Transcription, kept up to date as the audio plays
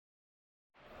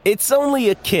It's only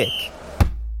a kick.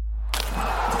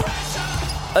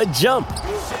 A jump.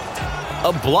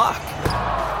 A block.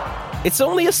 It's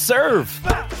only a serve.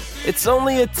 It's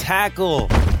only a tackle.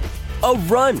 A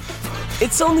run.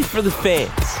 It's only for the fans.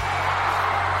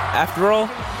 After all,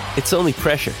 it's only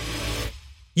pressure.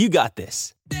 You got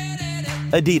this.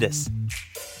 Adidas.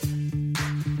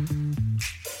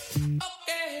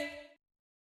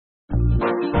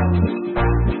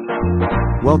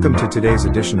 Welcome to today's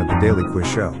edition of the Daily Quiz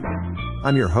Show.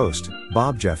 I'm your host,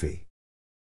 Bob Jeffy.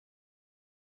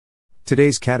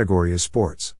 Today's category is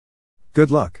sports. Good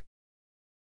luck.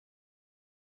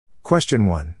 Question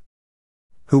 1.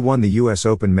 Who won the US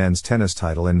Open men's tennis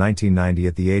title in 1990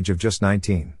 at the age of just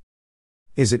 19?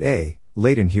 Is it A.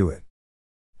 Lleyton Hewitt?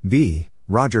 B.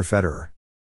 Roger Federer?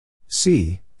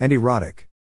 C. Andy Roddick?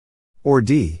 Or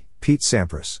D. Pete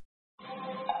Sampras?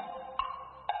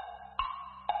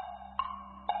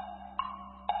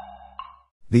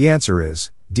 The answer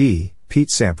is D. Pete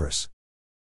Sampras.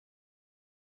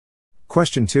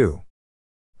 Question 2.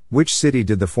 Which city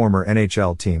did the former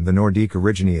NHL team the Nordique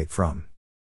originate from?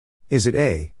 Is it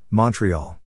A.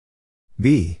 Montreal?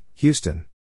 B. Houston?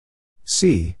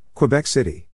 C. Quebec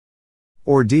City?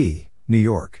 Or D. New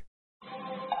York?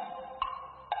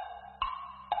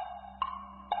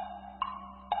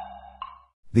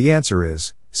 The answer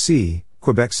is C.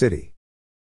 Quebec City.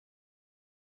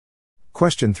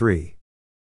 Question 3.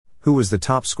 Who was the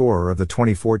top scorer of the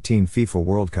 2014 FIFA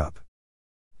World Cup?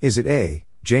 Is it A.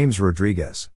 James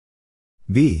Rodriguez?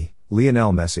 B.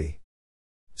 Lionel Messi?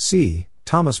 C.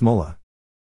 Thomas Muller?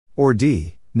 Or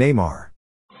D. Neymar?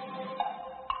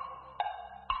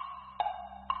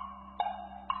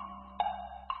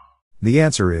 The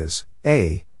answer is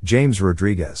A. James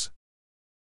Rodriguez.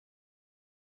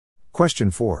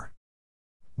 Question 4.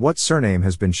 What surname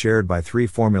has been shared by 3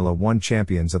 Formula One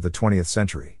champions of the 20th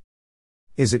century?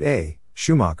 Is it A.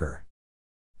 Schumacher?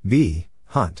 B.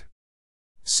 Hunt?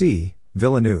 C.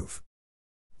 Villeneuve?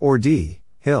 Or D.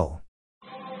 Hill?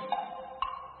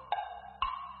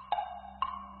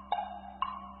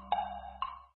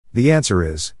 The answer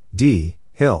is D.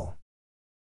 Hill.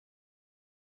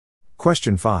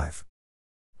 Question 5.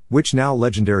 Which now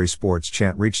legendary sports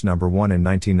chant reached number 1 in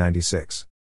 1996?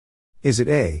 Is it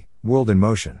A. World in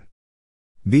Motion?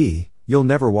 B. You'll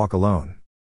Never Walk Alone?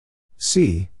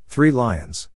 C. 3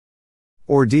 Lions?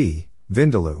 Or D.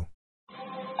 Vindaloo?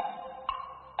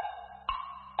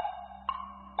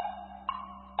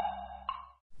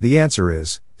 The answer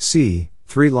is C.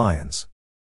 3 Lions.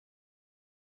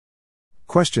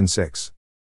 Question 6.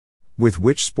 With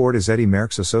which sport is Eddie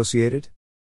Merckx associated?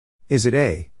 Is it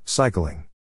A. Cycling?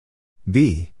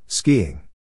 B. Skiing?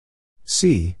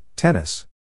 C. Tennis?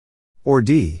 Or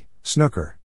D.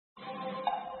 Snooker?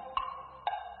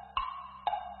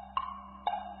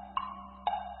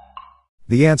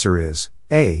 The answer is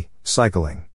A.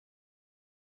 Cycling.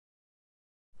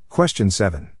 Question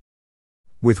 7.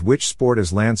 With which sport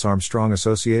is Lance Armstrong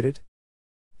associated?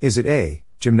 Is it A.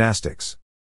 Gymnastics?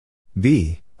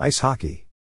 B. Ice hockey?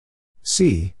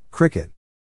 C. Cricket?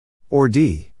 Or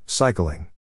D. Cycling?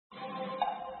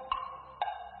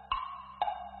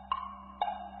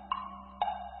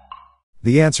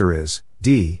 The answer is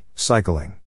D.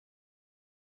 Cycling.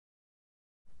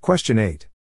 Question 8.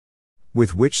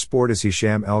 With which sport is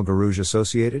Hicham El Guerrouj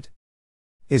associated?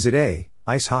 Is it A.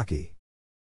 Ice hockey?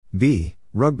 B.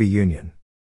 Rugby union?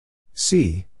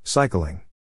 C. Cycling?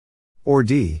 Or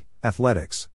D.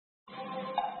 Athletics?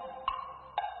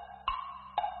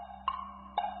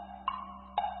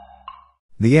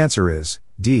 The answer is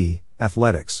D.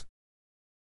 Athletics.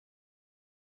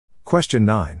 Question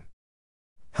 9.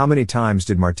 How many times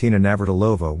did Martina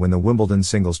Navratilova win the Wimbledon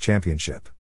Singles Championship?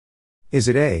 Is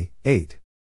it A. 8?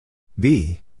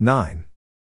 B. 9?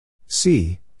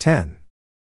 C. 10?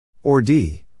 Or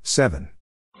D. 7?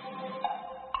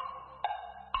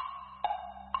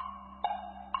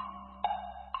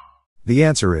 The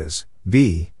answer is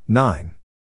B. 9.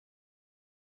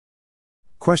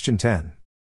 Question 10.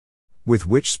 With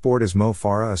which sport is Mo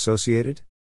Farah associated?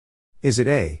 Is it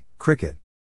A. Cricket?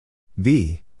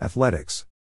 B. Athletics?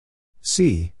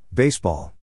 C.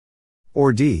 Baseball?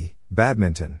 Or D.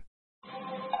 Badminton?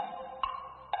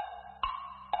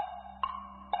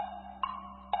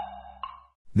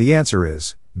 The answer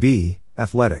is B.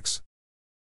 Athletics.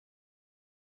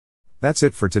 That's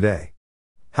it for today.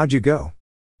 How'd you go?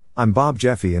 I'm Bob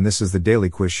Jeffy and this is the Daily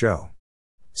Quiz Show.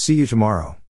 See you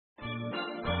tomorrow.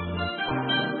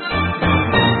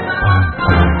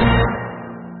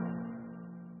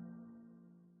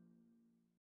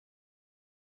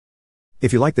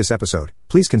 If you like this episode,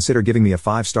 please consider giving me a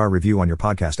 5-star review on your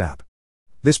podcast app.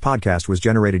 This podcast was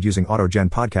generated using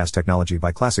AutoGen podcast technology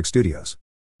by Classic Studios.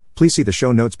 Please see the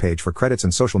show notes page for credits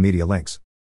and social media links.